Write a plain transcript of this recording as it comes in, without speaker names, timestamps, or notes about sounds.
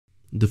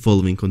The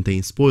following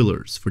contains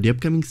spoilers for the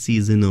upcoming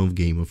season of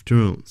Game of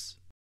Thrones.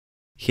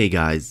 Hey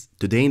guys,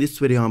 today in this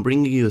video I'm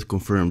bringing you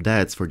confirmed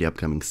deaths for the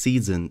upcoming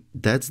season,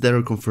 deaths that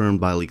are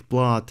confirmed by leaked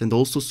plot and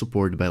also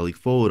supported by leaked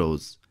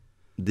photos.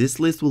 This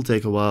list will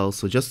take a while,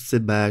 so just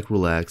sit back,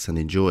 relax and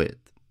enjoy it.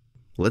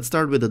 Let's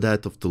start with the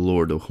death of the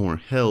Lord of Horn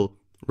Hill,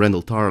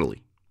 Randyll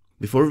Tarly.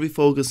 Before we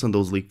focus on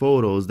those leaked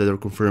photos that are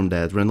confirmed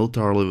that Randyll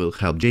Tarly will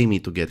help Jaime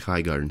to get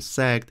Highgarden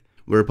sacked,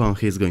 whereupon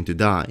he is going to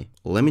die.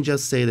 Let me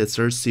just say that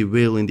Cersei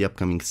will, in the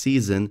upcoming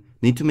season,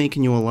 need to make a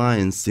new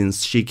alliance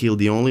since she killed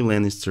the only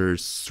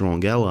Lannister's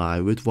strong ally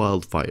with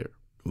Wildfire.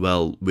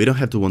 Well, we don't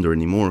have to wonder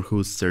anymore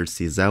who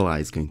Cersei's ally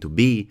is going to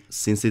be,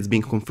 since it's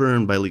been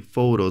confirmed by leaked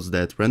photos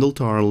that Randyll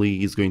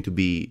Tarly is going to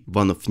be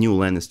one of new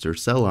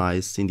Lannister's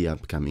allies in the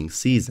upcoming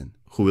season,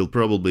 who will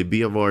probably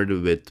be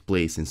awarded with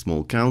place in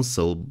Small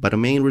Council, but a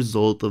main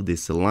result of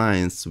this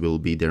alliance will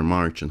be their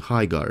march on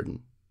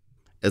Highgarden.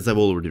 As I've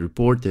already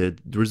reported,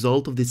 the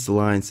result of this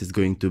alliance is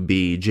going to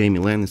be Jaime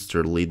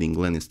Lannister leading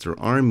Lannister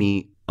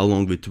army,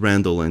 along with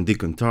Randyll and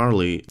Dickon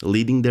Tarly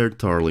leading their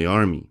Tarly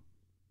army.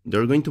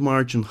 They're going to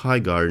march on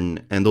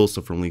Highgarden, and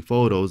also from leaked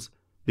photos,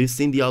 we've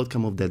seen the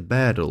outcome of that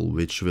battle,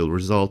 which will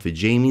result with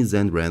Jaime's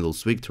and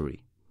Randyll's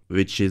victory.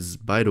 Which is,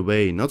 by the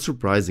way, not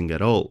surprising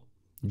at all.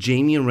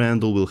 Jaime and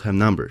Randyll will have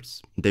numbers.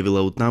 They will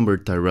outnumber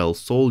Tyrell's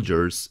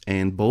soldiers,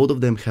 and both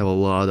of them have a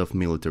lot of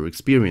military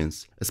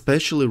experience,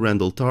 especially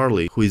Randyll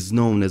Tarly, who is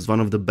known as one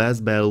of the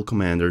best battle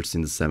commanders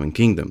in the Seven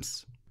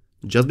Kingdoms.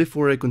 Just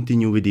before I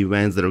continue with the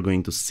events that are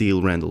going to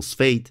seal Randyll's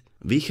fate,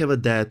 we have a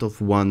death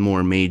of one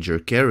more major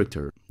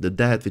character, the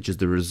death which is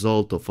the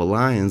result of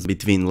alliance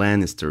between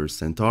Lannisters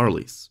and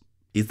Tarlys.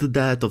 It's the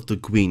death of the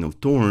Queen of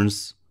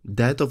Thorns,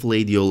 death of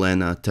Lady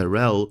Olenna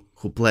Tyrell,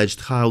 who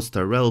pledged House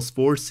Tyrell's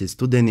forces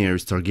to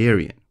Daenerys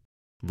Targaryen.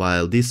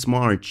 While this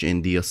march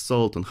and the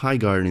assault on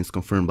Highgarden is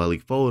confirmed by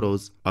leaked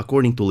photos,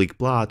 according to leaked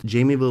plot,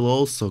 Jaime will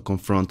also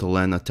confront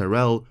Olenna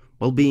Tyrell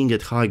while being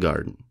at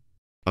Highgarden.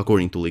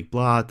 According to leaked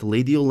plot,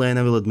 Lady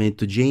Olenna will admit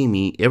to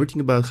Jaime everything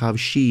about how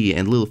she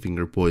and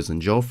Littlefinger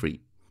poisoned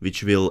Joffrey,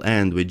 which will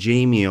end with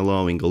Jaime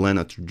allowing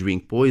Olenna to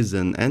drink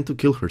poison and to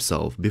kill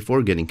herself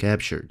before getting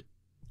captured.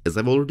 As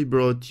I've already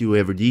brought you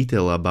every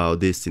detail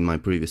about this in my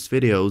previous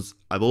videos,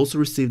 I've also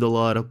received a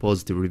lot of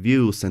positive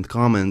reviews and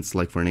comments,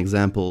 like for an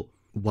example,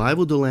 why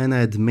would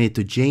Olenna admit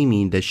to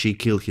Jaime that she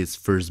killed his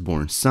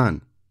firstborn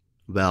son?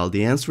 Well,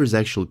 the answer is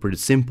actually pretty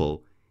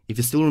simple. If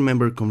you still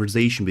remember a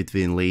conversation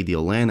between Lady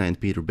Olenna and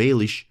Peter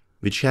Baelish,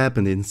 which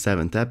happened in the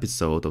 7th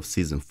episode of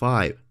Season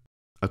 5.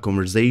 A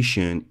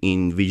conversation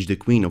in which the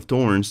Queen of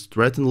Thorns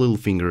threatened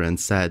Littlefinger and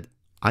said,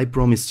 "I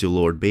promise you,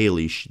 Lord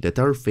Baelish, that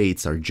our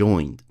fates are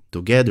joined.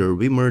 Together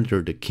we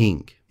murder the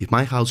king. If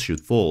my house should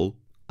fall,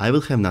 I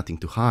will have nothing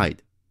to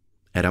hide."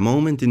 At a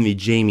moment in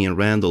which Jaime and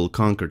Randyll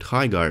conquered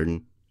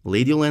Highgarden,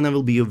 Lady Olenna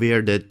will be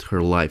aware that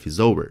her life is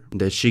over,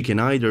 that she can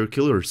either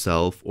kill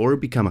herself or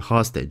become a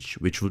hostage,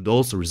 which would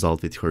also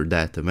result with her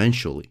death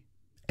eventually.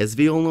 As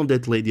we all know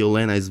that Lady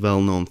Olenna is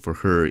well known for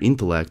her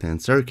intellect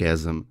and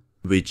sarcasm,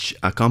 which,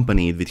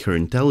 accompanied with her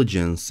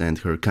intelligence and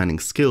her cunning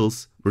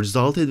skills,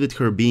 resulted with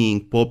her being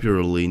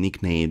popularly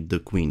nicknamed the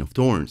Queen of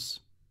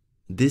Thorns.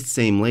 This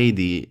same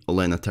lady,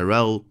 Olenna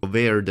Tyrell,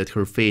 aware that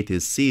her fate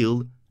is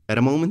sealed, at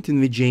a moment in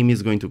which Jaime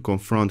is going to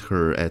confront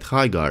her at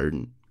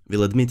Highgarden,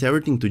 will admit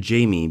everything to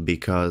Jaime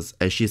because,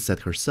 as she said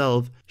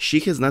herself, she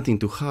has nothing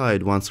to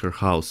hide once her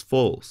house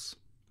falls.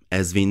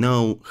 As we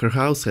know, her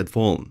house had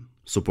fallen,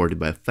 supported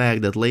by the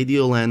fact that Lady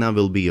Olenna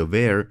will be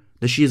aware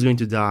that she is going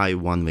to die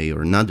one way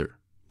or another.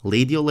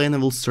 Lady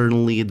Olenna will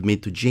certainly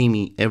admit to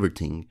Jaime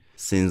everything,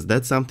 since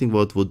that's something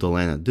what would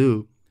Olenna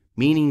do,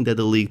 meaning that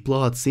the leaked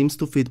plot seems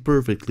to fit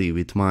perfectly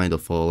with mind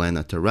of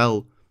Olenna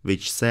Tyrell,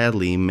 which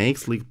sadly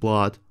makes leaked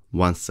plot,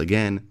 once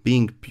again,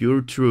 being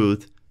pure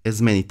truth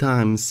as many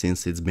times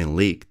since it's been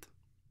leaked.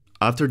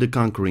 After the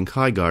conquering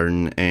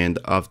Highgarden and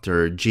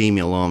after Jaime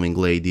allowing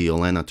Lady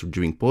Olenna to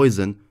drink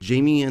poison,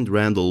 Jaime and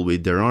Randyll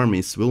with their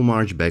armies will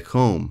march back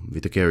home,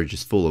 with the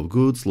carriages full of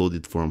goods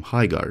loaded from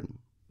Highgarden.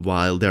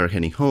 While they are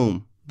heading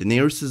home,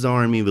 Daenerys'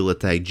 army will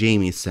attack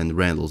Jaime's and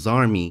Randyll's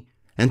army,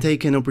 and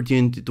take an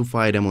opportunity to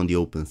fight them on the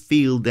open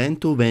field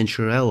and to avenge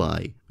her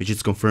ally, which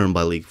is confirmed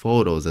by leaked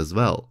photos as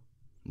well.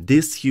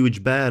 This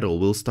huge battle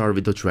will start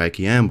with a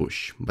Dothraki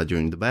ambush, but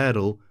during the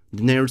battle,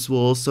 Daenerys will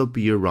also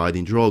appear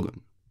riding Drogon.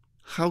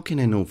 How can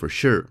I know for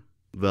sure?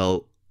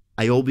 Well,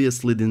 I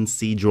obviously didn't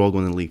see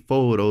Drogon in leaked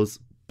photos,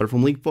 but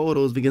from leaked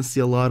photos we can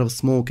see a lot of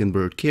smoke and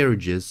bird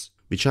carriages,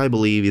 which I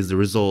believe is the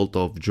result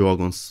of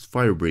Drogon's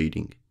fire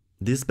breathing.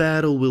 This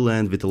battle will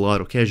end with a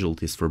lot of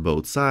casualties for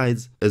both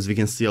sides, as we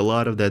can see a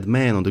lot of dead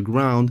men on the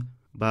ground,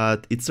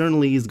 but it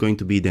certainly is going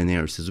to be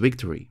Daenerys'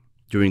 victory.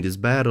 During this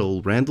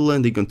battle, Randyll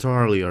and Dickon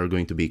Tarly are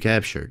going to be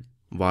captured,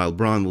 while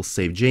Bronn will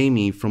save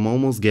Jaime from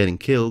almost getting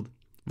killed,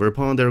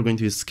 whereupon they are going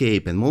to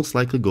escape and most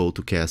likely go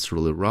to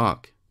Casterly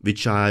Rock,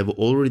 which I've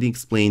already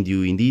explained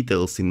you in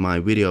details in my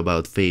video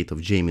about fate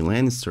of Jaime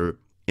Lannister,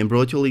 and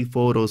brought you leaked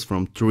photos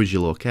from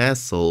Trujillo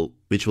Castle,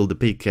 which will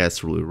depict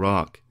Casterly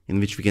Rock, in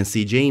which we can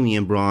see Jaime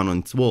and Bronn on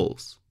its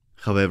walls.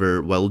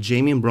 However, while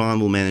Jaime and Bronn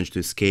will manage to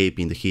escape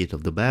in the heat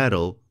of the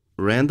battle,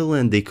 Randyll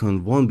and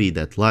Dickon won't be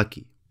that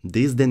lucky.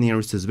 This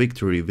Daenerys'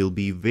 victory will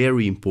be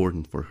very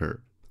important for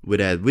her. With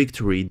that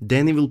victory,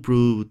 Dany will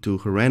prove to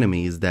her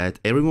enemies that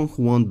everyone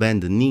who won't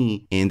bend the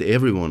knee and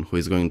everyone who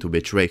is going to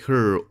betray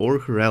her or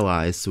her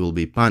allies will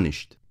be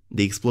punished.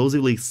 The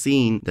explosively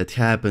scene that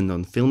happened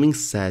on filming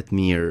set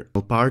near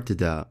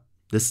Partida,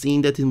 the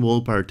scene that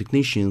involved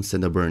pyrotechnicians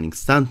and a burning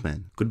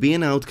stuntman, could be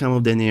an outcome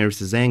of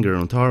Daenerys' anger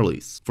on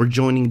Tarlys for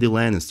joining the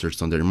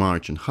Lannisters on their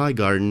march on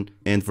Highgarden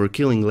and for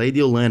killing Lady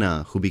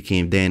Olenna, who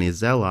became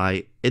Dany's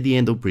ally at the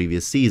end of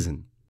previous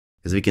season.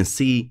 As we can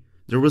see,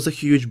 there was a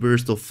huge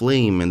burst of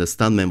flame and the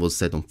stuntman was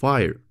set on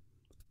fire.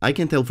 I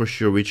can't tell for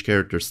sure which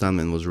character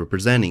stuntman was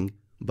representing,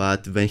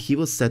 but when he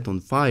was set on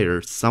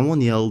fire, someone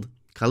yelled,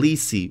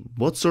 "Khaleesi,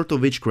 what sort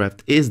of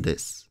witchcraft is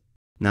this?"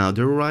 Now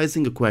there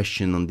arising a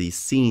question on these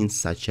scenes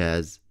such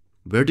as,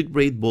 where the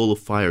great ball of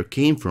fire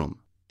came from,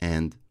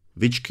 and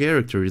which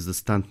character is the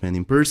stuntman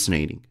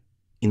impersonating?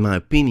 In my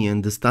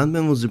opinion, the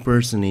stuntman was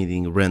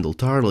impersonating Randyll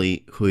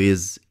Tarly, who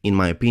is, in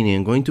my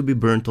opinion, going to be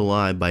burnt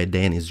alive by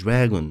Dany's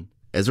dragon,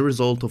 as a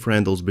result of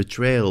Randyll's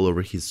betrayal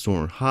over his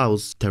sworn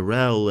house,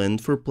 Tyrell,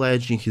 and for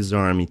pledging his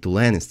army to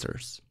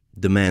Lannisters.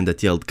 The man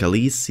that yelled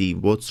Khaleesi,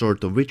 "What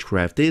sort of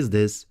witchcraft is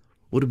this?"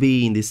 would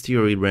be in this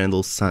theory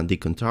Randyll's son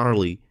Dickon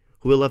Tarly,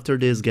 who will after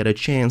this get a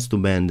chance to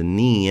bend the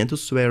knee and to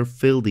swear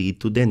fealty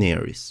to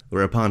Daenerys,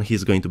 whereupon he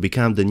is going to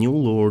become the new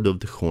Lord of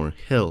the Horn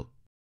Hill.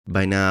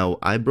 By now,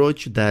 I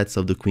brought you deaths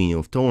of the Queen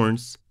of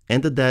Thorns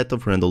and the death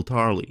of Randyll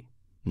Tarly.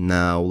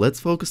 Now,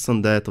 let's focus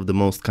on that of the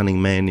most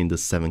cunning man in the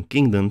Seven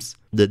Kingdoms,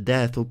 the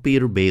death of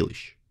Petyr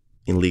Baelish.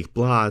 In leaked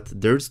plot,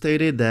 there's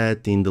stated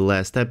that in the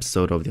last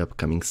episode of the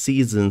upcoming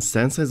season,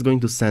 Sansa is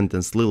going to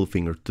sentence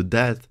Littlefinger to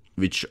death,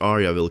 which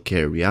Arya will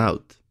carry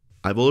out.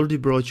 I've already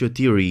brought you a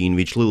theory in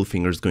which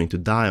Littlefinger is going to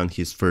die on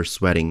his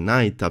first wedding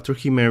night after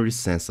he marries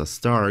Sansa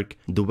Stark,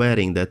 the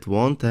wedding that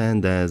won't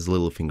end as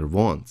Littlefinger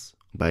wants.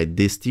 By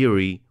this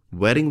theory,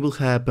 wedding will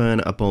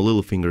happen upon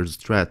Littlefinger's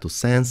threat to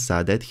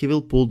Sansa that he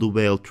will pull the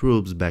Vale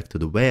troops back to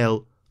the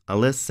Vale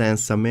unless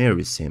Sansa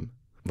marries him.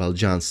 While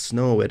Jon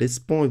Snow at this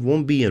point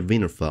won't be at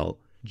Winterfell,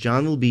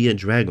 Jon will be at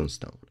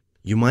Dragonstone.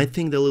 You might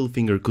think that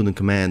Littlefinger couldn't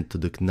command to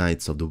the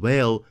Knights of the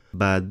Vale,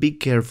 but be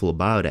careful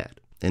about that.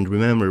 And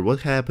remember what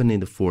happened in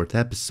the 4th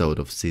episode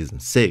of Season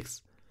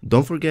 6.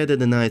 Don't forget that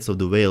the Knights of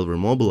the Vale were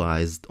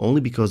mobilized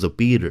only because of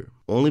Petyr,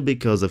 only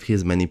because of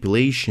his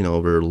manipulation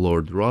over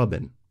Lord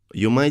Robin.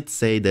 You might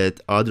say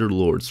that other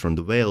lords from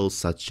the Vale,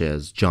 such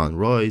as Jon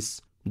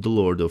Royce, the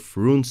Lord of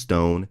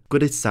Runestone, could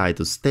decide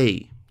to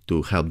stay,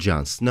 to help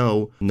Jon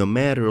Snow, no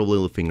matter of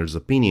Littlefinger's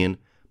opinion,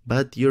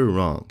 but you're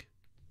wrong.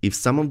 If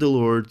some of the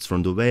lords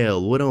from the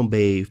Vale would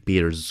obey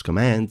Petyr's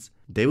commands,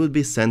 they would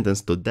be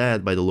sentenced to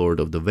death by the Lord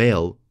of the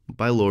Vale,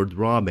 by Lord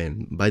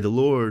Robin, by the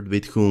Lord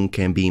with whom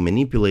can be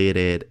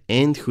manipulated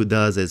and who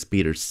does as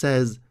Petyr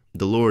says,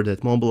 the Lord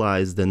that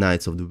mobilized the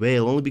Knights of the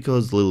Vale only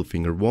because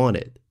Littlefinger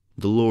wanted,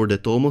 the Lord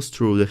that almost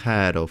threw the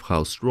head of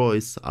House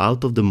Royce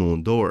out of the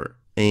Moon Door,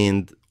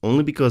 and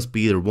only because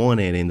Petyr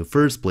wanted in the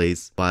first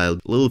place, while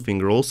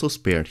Littlefinger also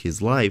spared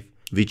his life,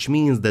 which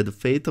means that the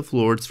fate of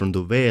lords from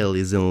the Vale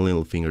is in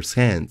Littlefinger's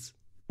hands.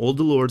 All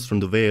the lords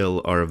from the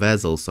Vale are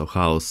vassals of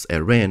House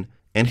Arryn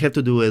and have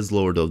to do as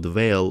Lord of the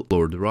Vale,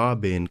 Lord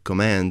Robin,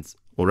 commands,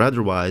 or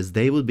otherwise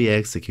they would be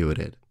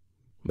executed.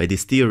 By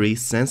this theory,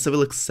 Sansa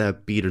will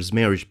accept Petyr's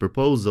marriage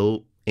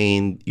proposal,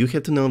 and you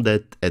have to know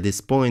that at this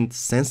point,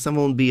 Sansa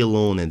won't be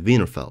alone at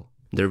Winterfell.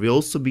 There will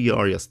also be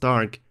Arya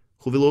Stark,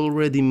 who will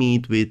already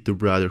meet with the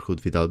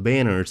Brotherhood Without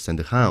Banners and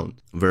the Hound,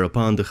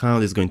 whereupon the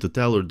Hound is going to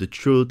tell her the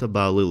truth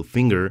about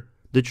Littlefinger,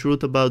 the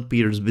truth about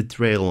Petyr's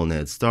betrayal on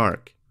Ned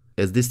Stark.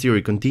 As this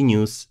theory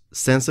continues,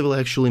 Sansa will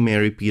actually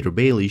marry Petyr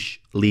Baelish,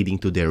 leading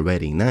to their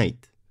wedding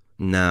night.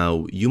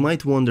 Now, you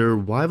might wonder,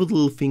 why would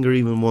Littlefinger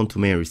even want to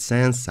marry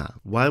Sansa?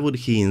 Why would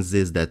he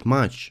insist that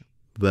much?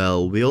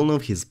 Well, we all know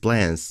his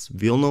plans,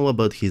 we all know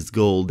about his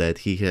goal that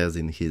he has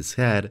in his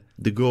head,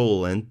 the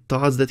goal and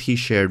thoughts that he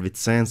shared with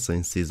Sansa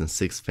in Season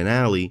 6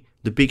 finale,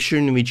 the picture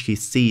in which he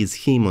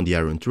sees him on the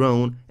Iron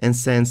Throne and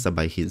Sansa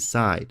by his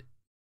side.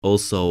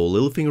 Also,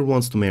 Littlefinger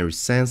wants to marry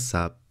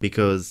Sansa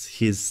because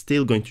he's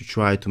still going to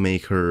try to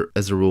make her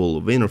as a ruler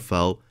of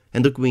Winterfell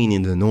and the Queen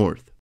in the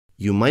North.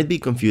 You might be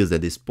confused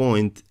at this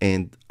point,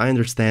 and I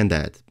understand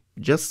that,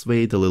 just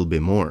wait a little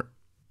bit more.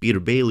 Petyr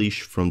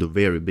Baelish from the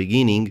very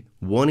beginning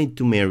wanted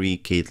to marry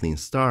Catelyn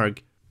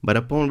Stark, but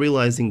upon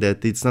realizing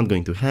that it's not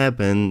going to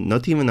happen,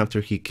 not even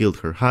after he killed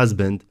her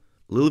husband,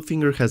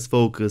 Littlefinger has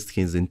focused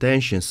his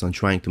intentions on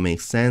trying to make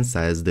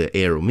Sansa as the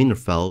heir of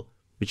Winterfell,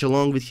 which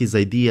along with his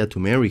idea to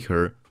marry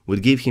her,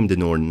 would give him the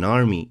Northern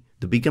Army,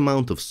 the big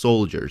amount of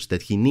soldiers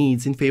that he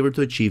needs in favor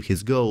to achieve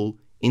his goal,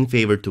 in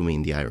favor to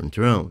win the Iron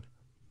Throne.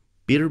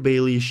 Petyr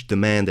Baelish, the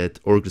man that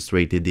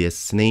orchestrated the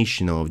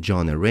assassination of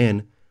Jon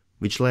Arryn,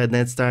 which led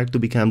Ned Stark to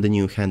become the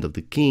new Hand of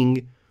the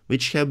King,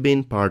 which have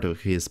been part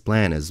of his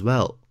plan as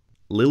well.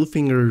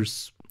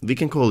 Littlefinger's, we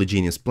can call it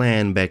genius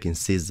plan back in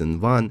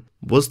Season 1,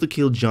 was to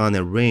kill Jon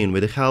Arryn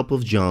with the help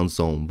of Jon's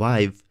own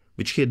wife,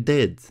 which he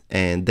did,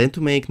 and then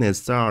to make Ned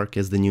Stark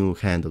as the new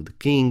Hand of the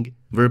King,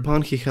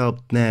 whereupon he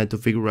helped Ned to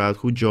figure out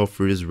who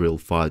Joffrey's real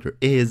father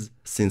is,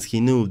 since he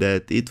knew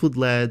that it would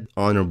lead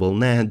Honorable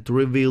Ned to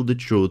reveal the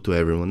truth to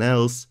everyone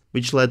else,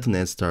 which led to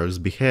Ned Stark's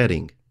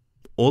beheading.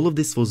 All of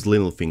this was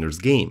Littlefinger's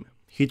game.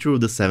 He threw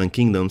the Seven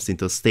Kingdoms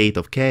into a state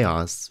of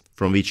chaos,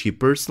 from which he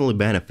personally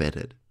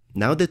benefited.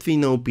 Now that we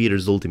know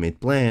Peter's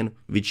ultimate plan,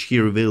 which he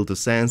revealed to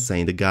Sansa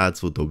in the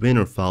Godswood of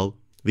Winterfell,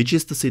 which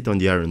is to sit on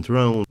the Iron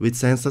Throne with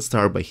Sansa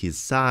Stark by his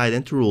side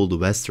and to rule the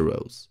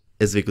Westeros.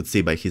 As we could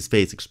see by his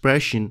face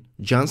expression,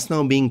 Jon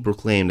Snow being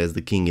proclaimed as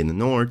the King in the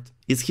North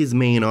is his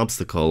main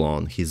obstacle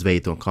on his way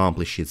to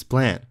accomplish his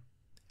plan.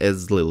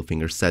 As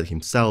Littlefinger said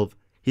himself,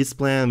 his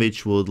plan,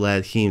 which would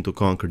lead him to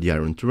conquer the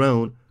Iron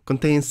Throne,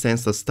 contains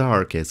Sansa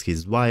Stark as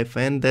his wife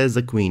and as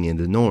a queen in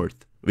the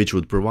North, which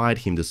would provide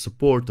him the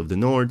support of the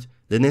North,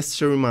 the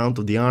necessary amount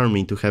of the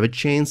army to have a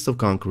chance of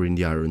conquering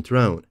the Iron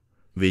Throne,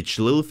 which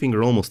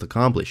Littlefinger almost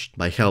accomplished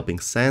by helping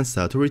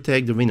Sansa to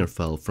retake the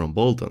Winterfell from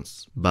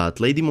Boltons. But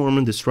Lady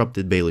Mormont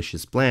disrupted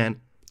Baelish's plan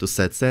to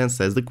set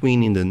Sansa as the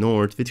queen in the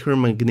North with her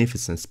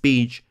magnificent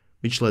speech,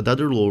 which led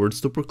other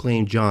lords to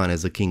proclaim Jon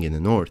as a king in the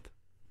North.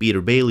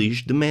 Peter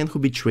Baelish, the man who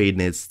betrayed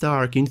Ned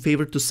Stark in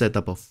favor to set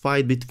up a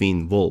fight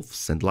between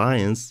wolves and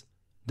lions,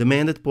 the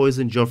man that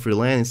poisoned Joffrey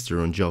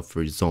Lannister on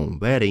Joffrey's own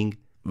wedding,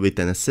 with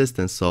an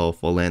assistance of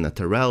Olenna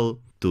Tyrell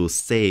to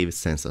save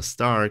Sansa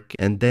Stark,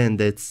 and then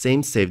that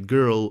same saved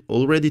girl,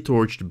 already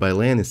tortured by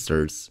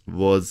Lannisters,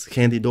 was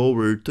handed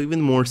over to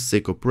even more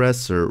sick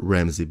oppressor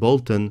Ramsay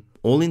Bolton,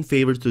 all in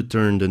favor to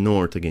turn the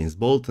North against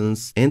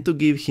Boltons and to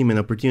give him an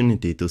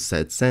opportunity to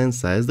set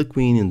Sansa as the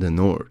queen in the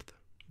North.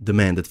 The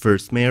man that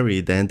first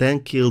married and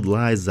then killed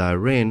Lysa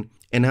Arryn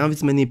and now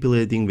is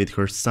manipulating with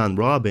her son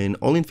Robin,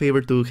 all in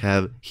favor to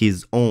have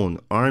his own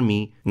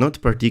army,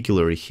 not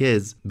particularly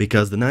his,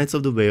 because the Knights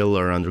of the Vale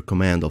are under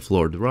command of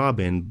Lord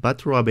Robin,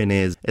 but Robin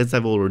is, as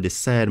I've already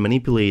said,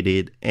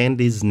 manipulated and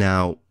is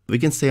now, we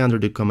can say, under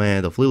the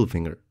command of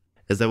Littlefinger.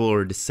 As I've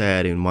already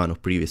said in one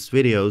of previous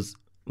videos,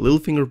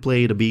 Littlefinger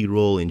played a big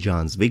role in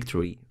Jon's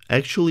victory.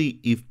 Actually,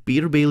 if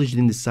Peter Baelish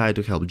didn't decide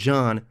to help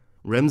Jon,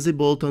 Ramsay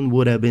Bolton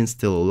would have been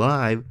still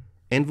alive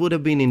and would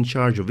have been in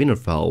charge of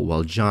Winterfell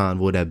while Jon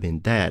would have been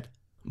dead.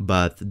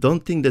 But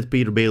don't think that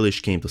Peter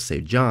Baelish came to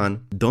save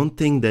Jon, don't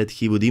think that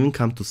he would even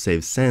come to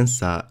save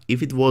Sansa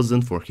if it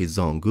wasn't for his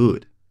own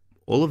good.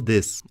 All of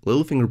this,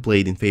 Littlefinger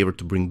played in favor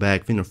to bring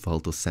back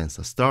Winterfell to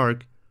Sansa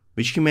Stark,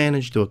 which he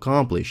managed to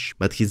accomplish,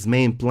 but his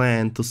main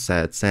plan to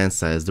set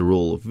Sansa as the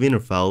ruler of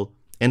Winterfell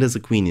and as a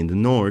queen in the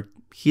North,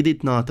 he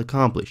did not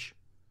accomplish.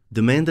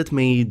 The man that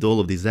made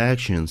all of these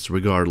actions,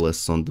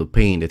 regardless on the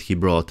pain that he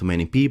brought to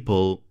many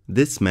people,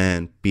 this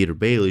man, Peter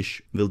Baelish,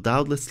 will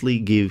doubtlessly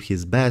give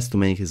his best to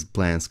make his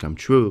plans come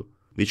true,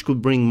 which could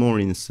bring more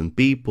innocent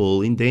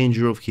people in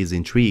danger of his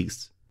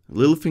intrigues.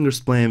 Littlefinger's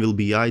plan will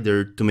be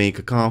either to make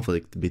a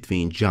conflict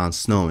between Jon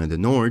Snow and the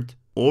North,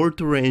 or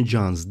to arrange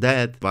Jon's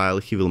death while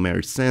he will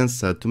marry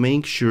Sansa to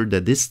make sure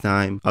that this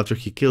time, after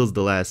he kills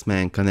the last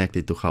man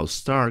connected to House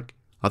Stark,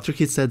 after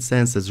he sets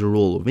Sansa as the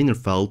ruler of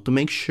Winterfell, to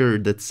make sure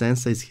that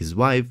Sansa is his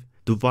wife,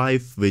 the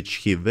wife which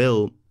he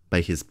will,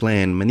 by his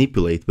plan,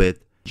 manipulate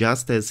with,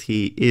 just as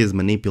he is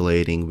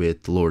manipulating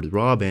with Lord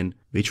Robin,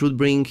 which would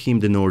bring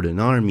him the Northern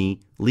Army,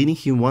 leading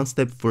him one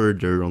step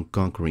further on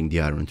conquering the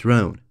Iron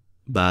Throne.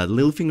 But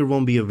Littlefinger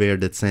won't be aware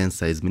that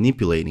Sansa is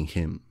manipulating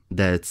him,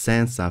 that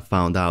Sansa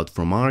found out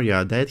from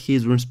Arya that he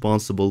is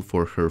responsible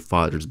for her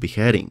father's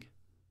beheading.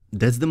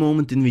 That's the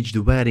moment in which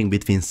the wedding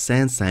between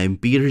Sansa and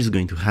Peter is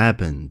going to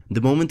happen, the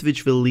moment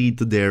which will lead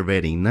to their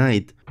wedding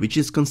night, which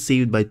is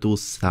conceived by two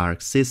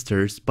Stark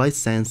sisters, by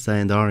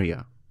Sansa and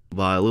Arya.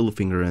 While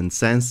Littlefinger and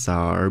Sansa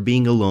are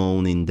being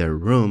alone in their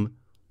room,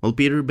 while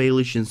Peter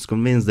Baelish is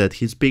convinced that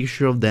his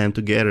picture of them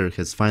together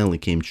has finally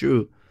came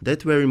true,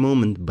 that very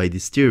moment, by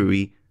this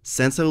theory,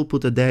 Sansa will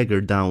put a dagger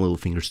down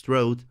Littlefinger's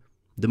throat,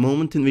 the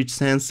moment in which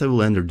Sansa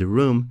will enter the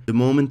room, the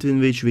moment in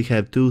which we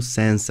have two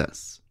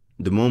Sansas.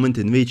 The moment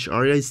in which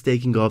Arya is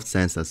taking off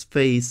Sansa's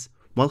face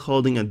while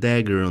holding a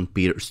dagger on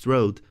Peter's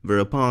throat,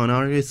 whereupon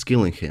Arya is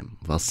killing him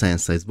while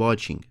Sansa is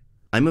watching.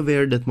 I'm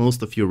aware that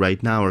most of you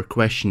right now are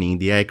questioning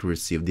the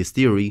accuracy of this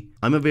theory.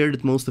 I'm aware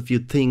that most of you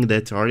think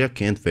that Arya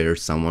can't wear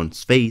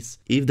someone's face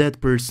if that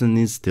person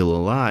is still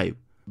alive.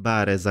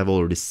 But as I've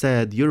already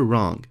said, you're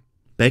wrong.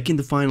 Back in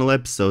the final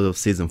episode of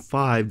Season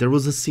 5, there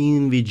was a scene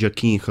in which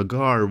Jaqen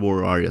H'ghar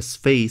wore Arya's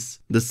face,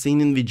 the scene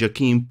in which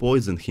Jaqen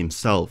poisoned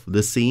himself,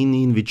 the scene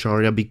in which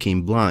Arya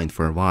became blind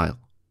for a while.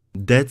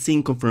 That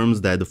scene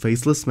confirms that the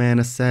Faceless Man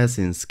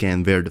assassins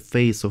can wear the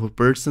face of a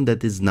person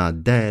that is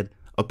not dead,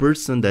 a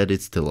person that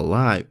is still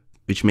alive,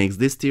 which makes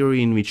this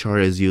theory in which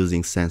Arya is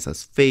using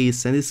Sansa's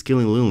face and is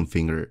killing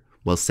Littlefinger,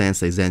 while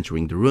Sansa is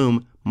entering the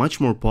room,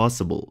 much more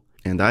possible.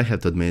 And I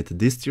have to admit,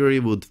 this theory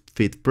would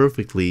fit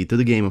perfectly to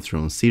the Game of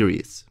Thrones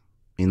series.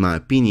 In my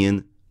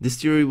opinion,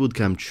 this theory would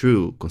come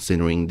true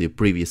considering the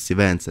previous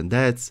events and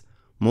deaths,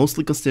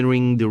 mostly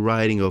considering the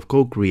writing of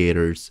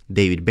co-creators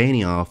David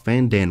Benioff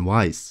and Dan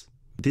Weiss.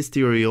 This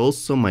theory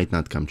also might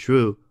not come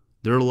true,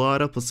 There are a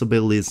lot of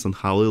possibilities on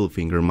how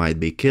Littlefinger might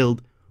be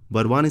killed,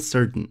 but one is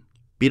certain: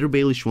 Petyr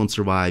Baelish won't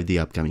survive the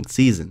upcoming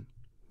season.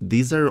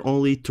 These are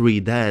only 3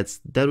 deaths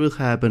that will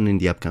happen in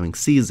the upcoming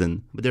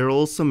season, but there are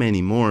also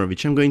many more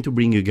which I'm going to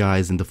bring you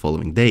guys in the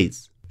following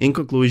days. In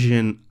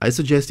conclusion, I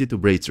suggest you to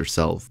brace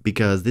yourself,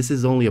 because this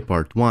is only a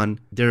part 1,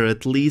 there are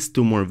at least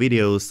 2 more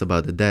videos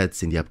about the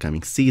deaths in the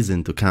upcoming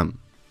season to come.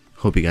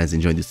 Hope you guys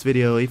enjoyed this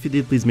video. If you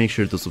did, please make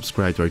sure to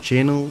subscribe to our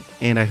channel,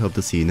 and I hope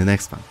to see you in the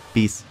next one.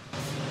 Peace.